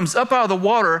 And when he comes up out of the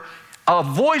water, a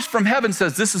voice from heaven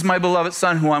says, this is my beloved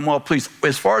son who I'm well pleased.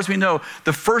 As far as we know,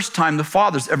 the first time the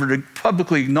Father's ever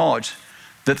publicly acknowledged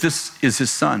that this is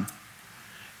his son.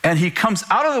 And he comes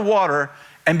out of the water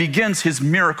and begins his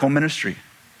miracle ministry.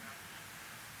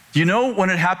 Do you know when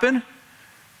it happened?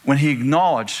 When he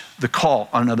acknowledged the call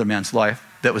on another man's life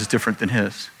that was different than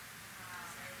his.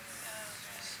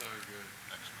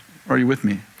 Are you with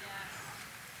me?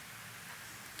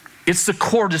 It's the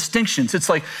core distinctions. It's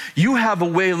like you have a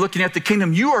way of looking at the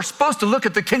kingdom. You are supposed to look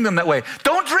at the kingdom that way.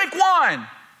 Don't drink wine.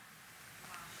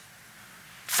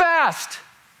 Fast.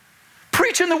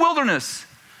 Preach in the wilderness.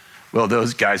 Well,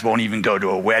 those guys won't even go to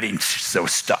a wedding, so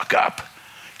stuck up.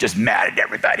 Just mad at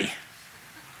everybody.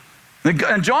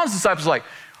 And John's disciples are like,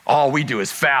 all we do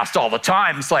is fast all the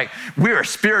time. It's like we're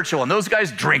spiritual, and those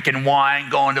guys drinking wine,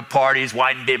 going to parties,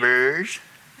 wine bibbers.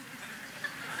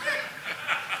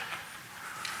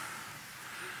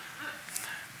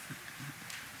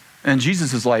 And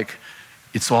Jesus is like,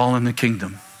 it's all in the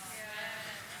kingdom.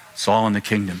 It's all in the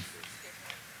kingdom.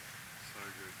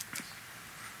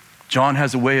 John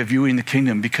has a way of viewing the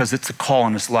kingdom because it's a call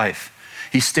on his life.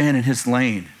 He's staying in his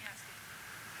lane.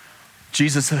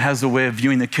 Jesus has a way of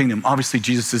viewing the kingdom. Obviously,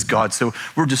 Jesus is God, so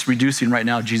we're just reducing right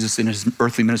now Jesus in his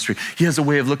earthly ministry. He has a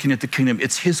way of looking at the kingdom.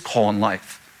 It's his call in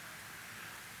life.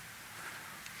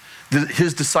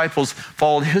 His disciples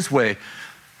followed his way.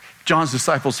 John's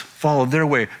disciples followed their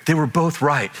way. They were both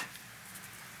right,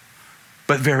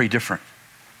 but very different.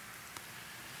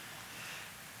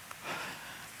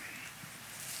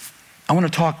 I want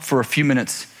to talk for a few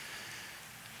minutes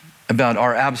about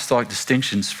our apostolic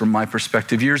distinctions from my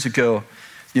perspective. Years ago,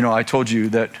 I told you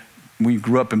that we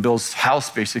grew up in Bill's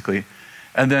house, basically.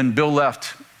 And then Bill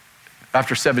left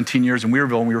after 17 years in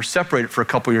Weirville, and we were separated for a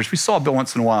couple of years. We saw Bill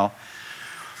once in a while.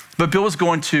 But Bill was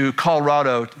going to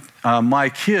Colorado. My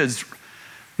kids,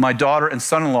 my daughter and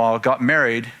son-in-law got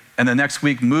married, and the next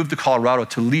week moved to Colorado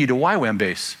to lead a YWAM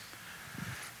base.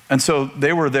 And so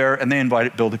they were there, and they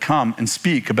invited Bill to come and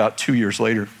speak about 2 years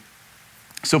later.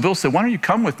 So Bill said, why don't you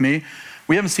come with me?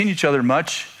 We haven't seen each other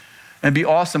much, and it'd be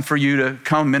awesome for you to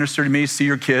come minister to me, see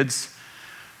your kids.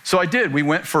 So I did. We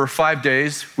went for 5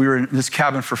 days. We were in this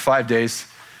cabin for 5 days.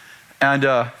 And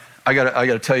I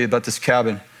gotta tell you about this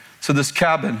cabin. So this is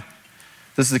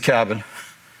the cabin.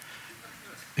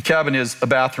 The cabin is a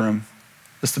bathroom.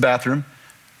 This is the bathroom.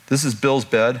 This is Bill's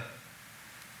bed.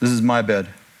 This is my bed.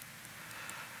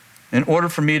 In order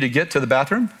for me to get to the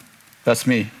bathroom, that's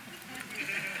me.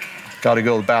 Got to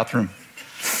go to the bathroom.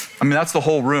 I mean, that's the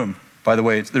whole room, by the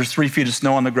way. There's 3 feet of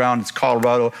snow on the ground. It's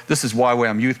Colorado. This is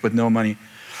YWAM youth with no money.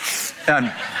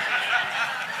 And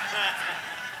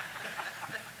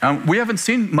we haven't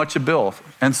seen much of Bill.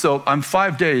 And so I'm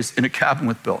 5 days in a cabin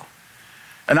with Bill.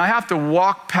 And I have to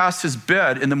walk past his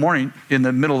bed in the morning, in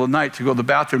the middle of the night to go to the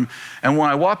bathroom. And when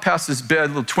I walk past his bed,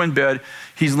 little twin bed,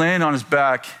 he's laying on his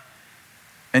back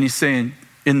and he's saying,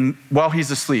 while he's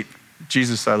asleep,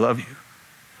 Jesus, I love you.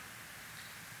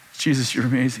 Jesus, you're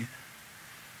amazing.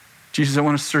 Jesus, I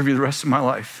want to serve you the rest of my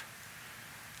life.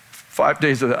 5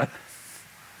 days of that.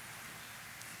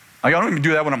 I don't even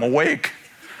do that when I'm awake.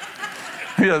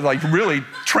 He like really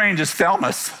trained his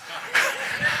thalamus.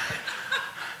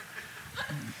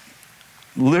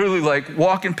 Literally like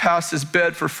walking past his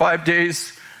bed for 5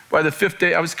 days. By the 5th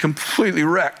day, I was completely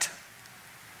wrecked.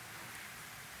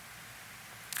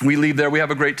 We leave there, we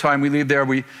have a great time. We leave there,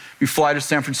 we fly to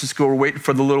San Francisco, we're waiting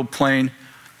for the little plane.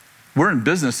 We're in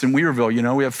business in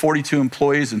Weirville, we have 42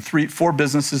 employees and 4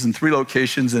 businesses in 3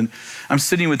 locations. And I'm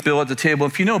sitting with Bill at the table.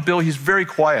 If you know Bill, he's very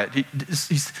quiet.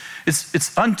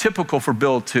 It's untypical for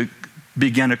Bill to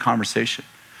begin a conversation.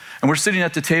 And we're sitting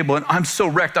at the table and I'm so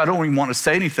wrecked, I don't even want to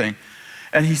say anything.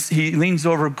 And he leans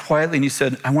over quietly and he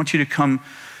said, I want you to come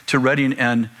to Redding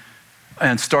and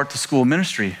start a school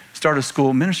ministry.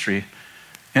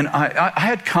 And I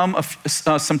had come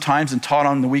sometimes and taught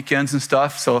on the weekends and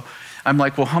stuff. So I'm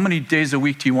like, well, how many days a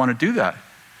week do you want to do that?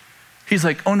 He's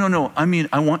like, oh, no. I mean,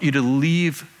 I want you to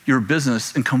leave your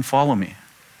business and come follow me.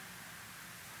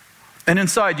 And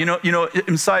inside,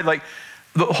 inside, like,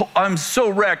 I'm so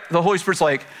wrecked. The Holy Spirit's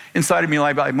like, inside of me,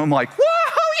 like, I'm like, whoa,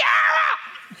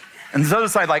 yeah! And the other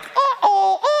side, like,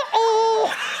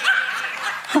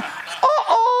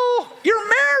 you're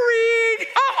married,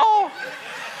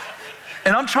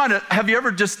 And I'm trying to, have you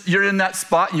ever you're in that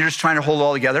spot and you're just trying to hold it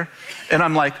all together? And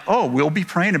I'm like, we'll be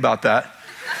praying about that.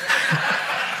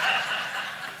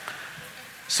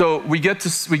 So we get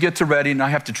to Reading, and I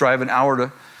have to drive an hour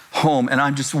to home, and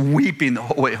I'm just weeping the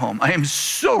whole way home. I am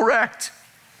so wrecked.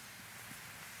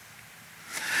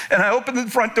 And I open the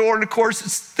front door, and of course,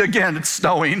 it's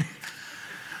snowing.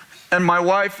 And my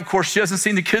wife, of course, she hasn't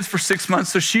seen the kids for 6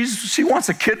 months, so she wants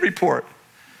a kid report.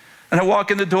 And I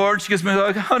walk in the door, and she gives me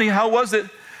like, honey, how was it?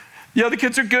 Yeah, the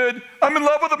kids are good. I'm in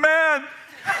love with a man.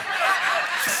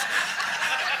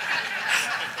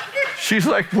 She's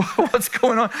like, what's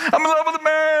going on? I'm in love with a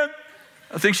man.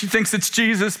 I think she thinks it's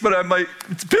Jesus, but I'm like,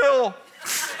 it's Bill.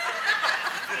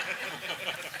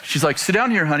 She's like, sit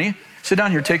down here, honey. Sit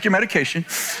down here, take your medication.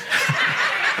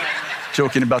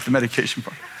 Joking about the medication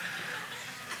part.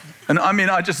 And I mean,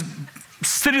 I just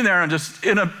sitting there and just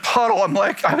in a puddle. I'm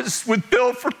like, I was with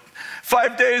Bill for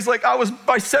 5 days. Like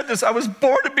I said this, I was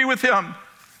born to be with him.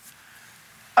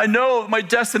 I know my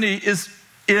destiny is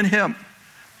in him,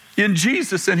 in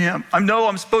Jesus, in him. I know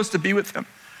I'm supposed to be with him.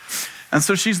 And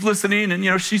so she's listening, and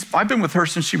I've been with her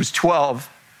since she was 12.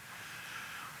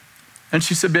 And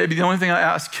she said, baby, the only thing I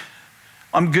ask,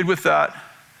 I'm good with that.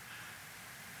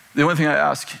 The only thing I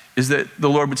ask is that the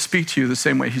Lord would speak to you the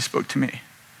same way he spoke to me.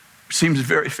 Which seems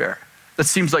very fair. That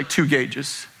seems like 2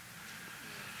 gauges.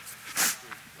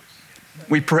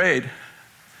 We prayed.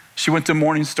 She went to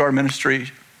Morning Star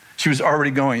Ministry. She was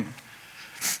already going.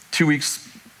 2 weeks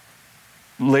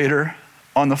later,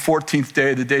 on the 14th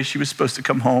day, the day she was supposed to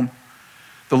come home,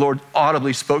 the Lord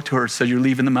audibly spoke to her and said, you're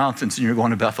leaving the mountains and you're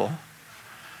going to Bethel.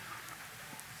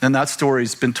 And that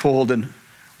story's been told, and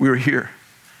we were here.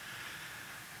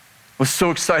 I was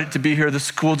so excited to be here. The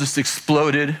school just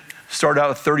exploded. Started out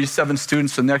with 37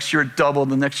 students. The next year it doubled.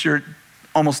 The next year it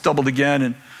almost doubled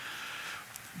again.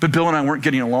 But Bill and I weren't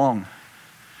getting along.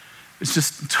 It's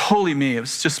just totally me. It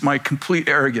was just my complete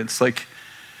arrogance. Like,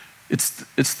 it's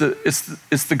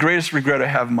the greatest regret I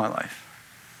have in my life.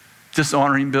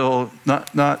 Dishonoring Bill,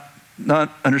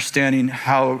 not understanding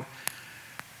how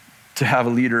to have a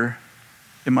leader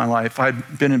in my life.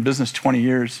 I'd been in business 20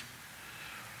 years.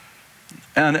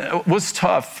 And it was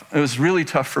tough. It was really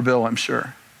tough for Bill, I'm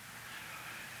sure.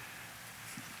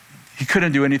 He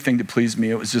couldn't do anything to please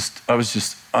me. I was just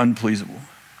unpleasable.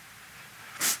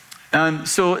 And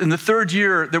so in the 3rd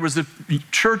year, there was a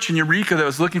church in Eureka that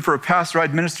was looking for a pastor.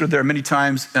 I'd ministered there many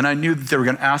times, and I knew that they were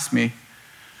going to ask me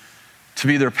to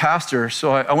be their pastor.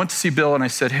 So I went to see Bill, and I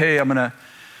said, hey, I'm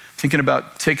thinking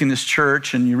about taking this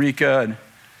church in Eureka.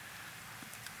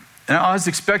 And I was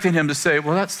expecting him to say,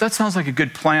 well, that sounds like a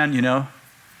good plan,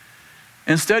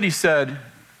 Instead, he said,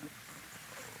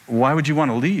 why would you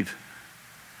want to leave?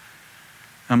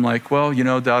 I'm like, well,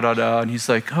 And he's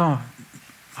like, oh,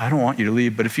 I don't want you to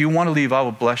leave, but if you want to leave, I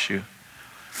will bless you.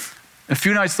 A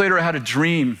few nights later, I had a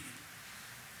dream.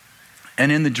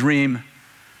 And in the dream,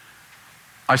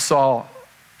 I saw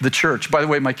the church. By the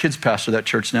way, my kids pastor that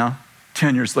church now.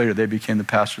 10 years later, they became the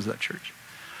pastors of that church.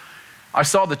 I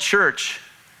saw the church,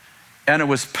 and it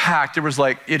was packed.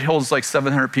 It holds like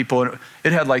 700 people. And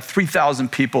it had like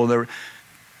 3,000 people. There were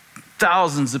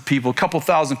thousands of people, a couple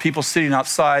thousand people sitting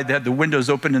outside. They had the windows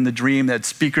open in the dream. They had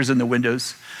speakers in the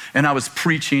windows. And I was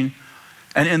preaching.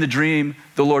 And in the dream,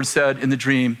 the Lord said in the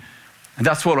dream, and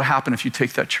that's what will happen if you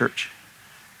take that church.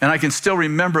 And I can still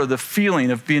remember the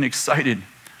feeling of being excited.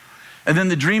 And then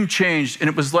the dream changed, and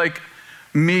it was like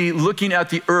me looking at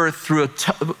the earth through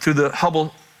the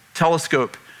Hubble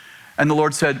telescope. And the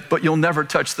Lord said, but you'll never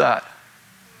touch that.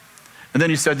 And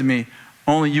then he said to me,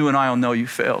 only you and I will know you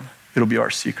failed. It'll be our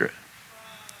secret.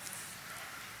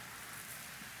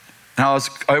 And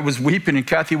I was weeping, and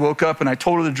Kathy woke up, and I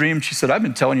told her the dream. She said, I've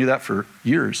been telling you that for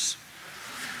years.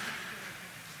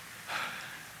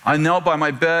 I knelt by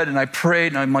my bed, and I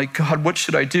prayed, and I'm like, God, what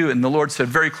should I do? And the Lord said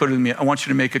very clearly to me, I want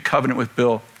you to make a covenant with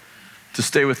Bill to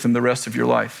stay with him the rest of your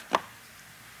life.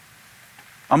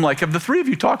 I'm like, have the 3 of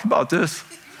you talked about this?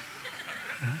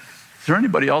 Is there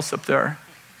anybody else up there?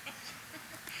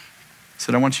 He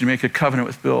said, I want you to make a covenant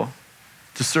with Bill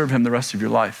to serve him the rest of your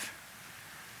life.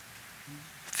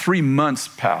 3 months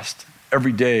passed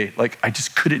every day. Like, I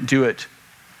just couldn't do it.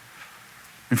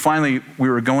 And finally, we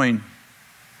were going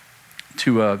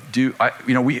to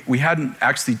we hadn't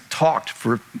actually talked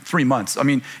for 3 months. I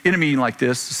mean, in a meeting like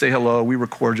this, to say hello, we were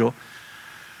cordial.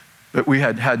 But we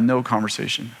had had no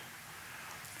conversation.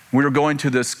 We were going to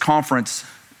this conference,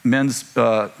 men's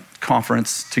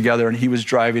conference together, and he was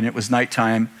driving. It was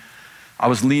nighttime. I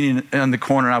was leaning in the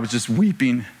corner, and I was just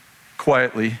weeping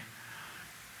quietly.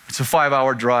 It's a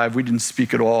 5-hour drive. We didn't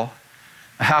speak at all.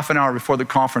 A half an hour before the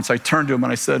conference, I turned to him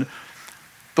and I said,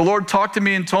 the Lord talked to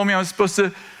me and told me I was supposed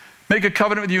to make a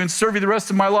covenant with you and serve you the rest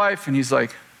of my life. And he's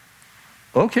like,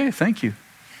 okay, thank you.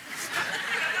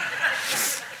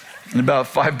 And about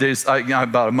 5 days,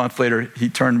 about a month later,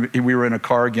 we were in a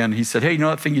car again. He said, hey, you know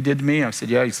that thing you did to me? I said,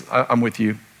 yeah, I'm with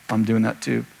you. I'm doing that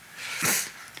too.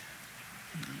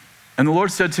 And the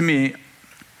Lord said to me,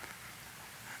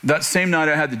 that same night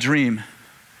I had the dream.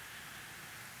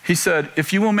 He said,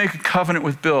 if you will make a covenant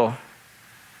with Bill,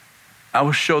 I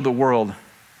will show the world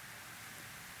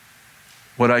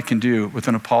what I can do with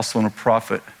an apostle and a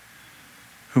prophet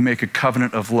who make a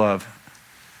covenant of love,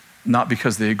 not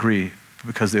because they agree, but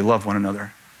because they love one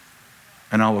another.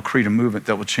 And I will create a movement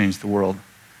that will change the world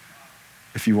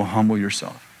if you will humble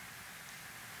yourself.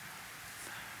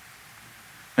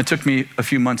 It took me a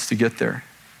few months to get there,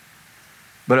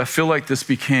 but I feel like this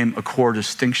became a core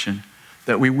distinction,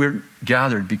 that we weren't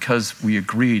gathered because we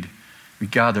agreed, we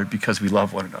gathered because we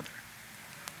love one another.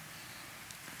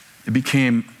 It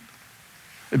became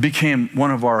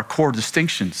one of our core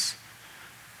distinctions,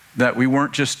 that we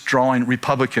weren't just drawing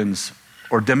Republicans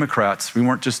or Democrats. We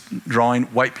weren't just drawing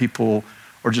white people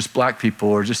or just black people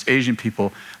or just Asian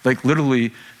people. Like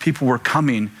literally people were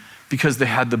coming because they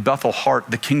had the Bethel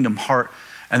heart, the kingdom heart.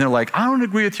 And they're like, I don't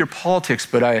agree with your politics,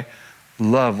 but I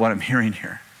love what I'm hearing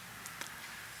here.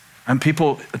 And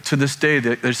people to this day,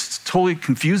 it's totally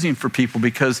confusing for people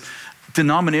because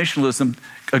denominationalism,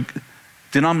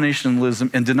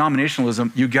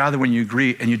 you gather when you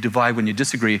agree and you divide when you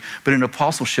disagree. But in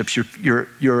apostleships,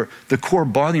 the core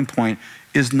bonding point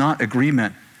is not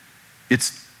agreement.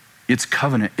 It's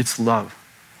covenant, it's love.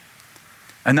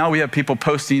 And now we have people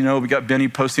posting, we got Benny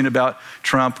posting about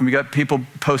Trump, and we got people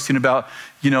posting about,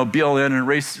 BLM and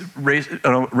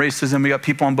racism. We got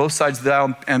people on both sides of the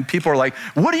aisle, and people are like,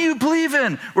 what do you believe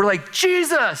in? We're like,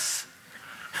 Jesus.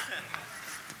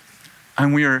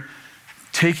 And we are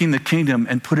taking the kingdom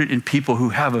and put it in people who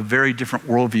have a very different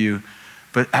worldview,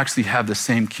 but actually have the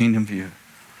same kingdom view.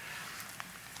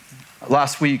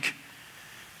 Last week,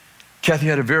 Kathy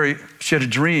had a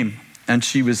dream, and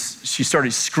she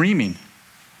started screaming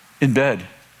in bed.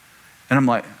 And I'm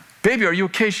like, baby, are you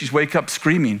okay? She's wake up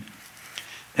screaming.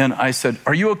 And I said,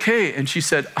 are you okay? And she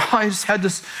said, I just had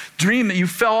this dream that you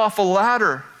fell off a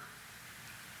ladder.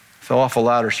 Fell off a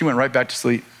ladder. She went right back to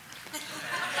sleep.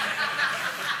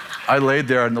 I laid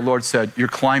there and the Lord said, you're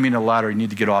climbing a ladder. You need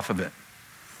to get off of it.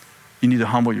 You need to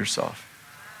humble yourself.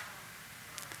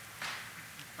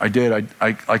 I did.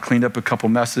 I cleaned up a couple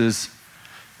messes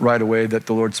right away that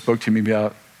the Lord spoke to me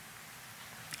about.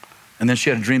 And then she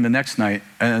had a dream the next night.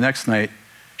 And the next night,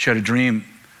 she had a dream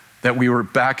that we were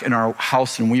back in our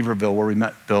house in Weaverville where we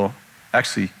met Bill.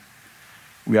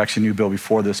 We actually knew Bill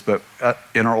before this, but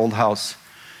in our old house.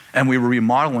 And we were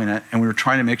remodeling it, and we were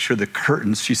trying to make sure the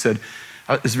curtains, she said,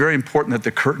 it's very important that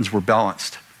the curtains were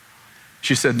balanced.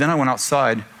 She said, then I went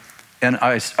outside, and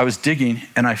I was digging,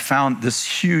 and I found this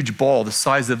huge ball the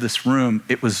size of this room.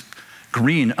 It was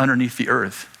green underneath the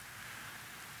earth.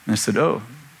 And I said, oh.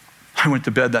 I went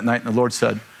to bed that night, and the Lord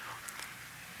said,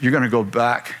 you're going to go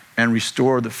back and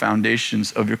restore the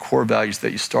foundations of your core values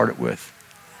that you started with.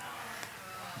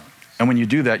 And when you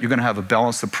do that, you're going to have a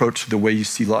balanced approach to the way you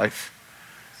see life.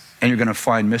 And you're going to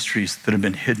find mysteries that have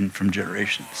been hidden from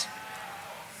generations.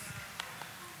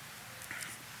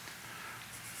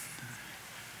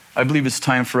 I believe it's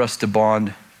time for us to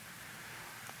bond.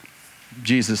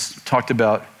 Jesus talked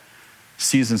about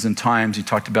seasons and times. He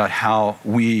talked about how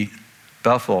we,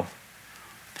 Bethel,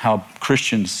 how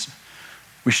Christians,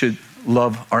 we should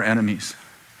love our enemies.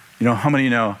 How many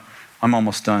know, I'm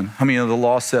almost done. How many know the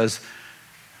law says,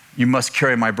 you must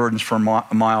carry my burdens for a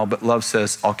mile, but love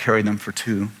says, I'll carry them for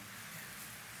 2.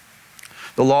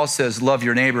 The law says, love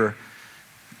your neighbor,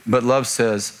 but love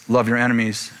says, love your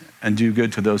enemies and do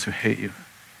good to those who hate you.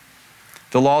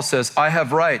 The law says, I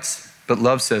have rights, but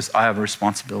love says, I have a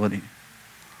responsibility.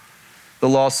 The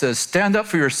law says, stand up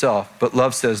for yourself, but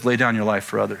love says, lay down your life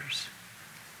for others.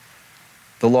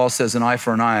 The law says an eye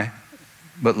for an eye,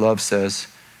 but love says,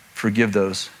 forgive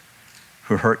those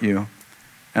who hurt you.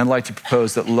 And I'd like to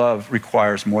propose that love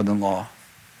requires more than law.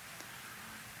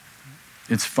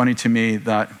 It's funny to me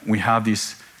that we have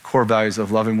these core values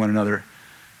of loving one another,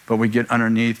 but we get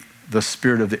underneath the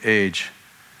spirit of the age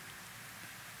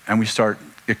and we start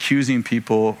accusing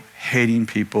people, hating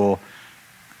people.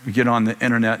 We get on the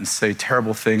internet and say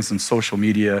terrible things on social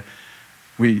media.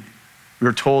 We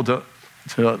We're told to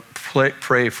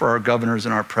pray for our governors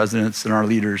and our presidents and our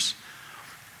leaders.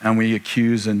 And we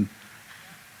accuse and,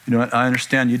 I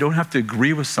understand you don't have to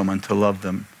agree with someone to love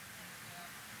them.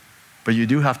 But you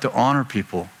do have to honor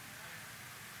people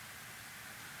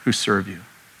who serve you.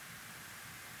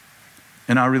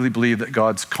 And I really believe that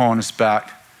God's calling us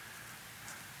back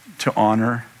to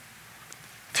honor,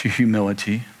 to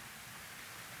humility,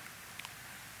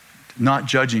 not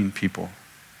judging people,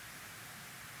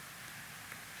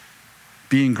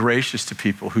 being gracious to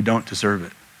people who don't deserve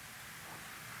it.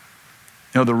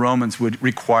 The Romans would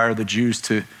require the Jews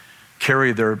to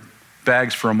carry their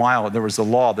bags for a mile. There was a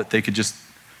law that they could just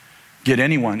get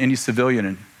anyone, any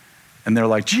civilian, and they're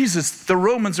like, Jesus, the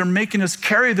Romans are making us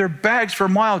carry their bags for a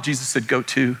mile. Jesus said, go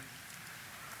too.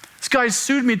 This guy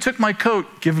sued me, took my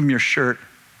coat, give him your shirt.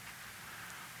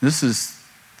 This is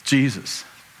Jesus.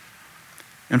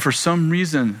 And for some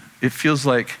reason, it feels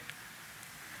like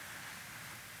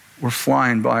we're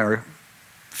flying by our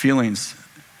feelings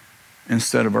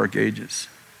instead of our gauges.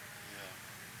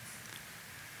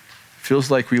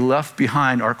 Feels like we left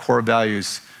behind our core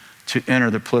values to enter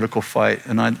the political fight.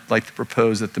 And I'd like to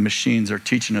propose that the machines are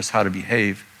teaching us how to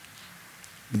behave,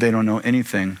 but they don't know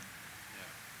anything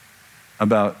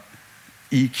about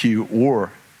EQ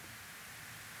or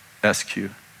SQ.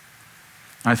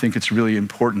 I think it's really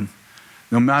important,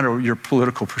 no matter your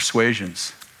political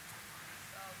persuasions.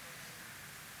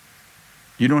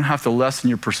 You don't have to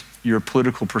lessen your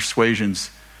political persuasions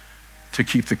to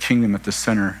keep the kingdom at the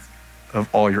center of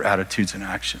all your attitudes and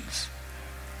actions.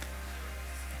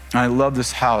 I love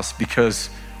this house because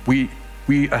we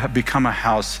have become a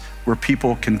house where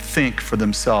people can think for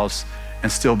themselves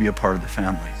and still be a part of the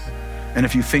family. And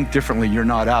if you think differently, you're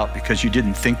not out because you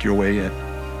didn't think your way in.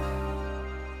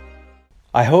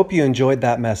 I hope you enjoyed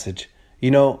that message.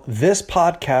 This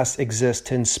podcast exists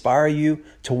to inspire you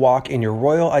to walk in your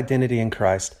royal identity in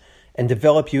Christ and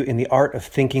develop you in the art of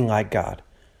thinking like God.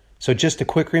 So just a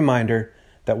quick reminder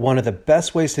that one of the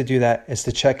best ways to do that is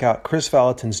to check out Kris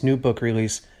Vallotton's new book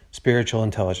release, Spiritual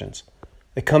Intelligence.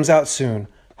 It comes out soon.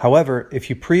 However, if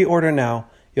you pre-order now,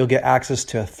 you'll get access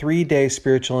to a 3-day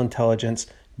Spiritual Intelligence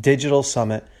digital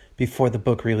summit before the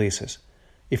book releases.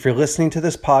 If you're listening to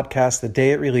this podcast the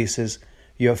day it releases,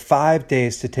 you have 5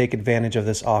 days to take advantage of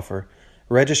this offer.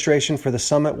 Registration for the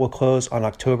summit will close on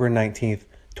October 19th,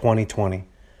 2020.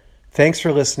 Thanks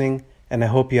for listening, and I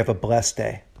hope you have a blessed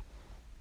day.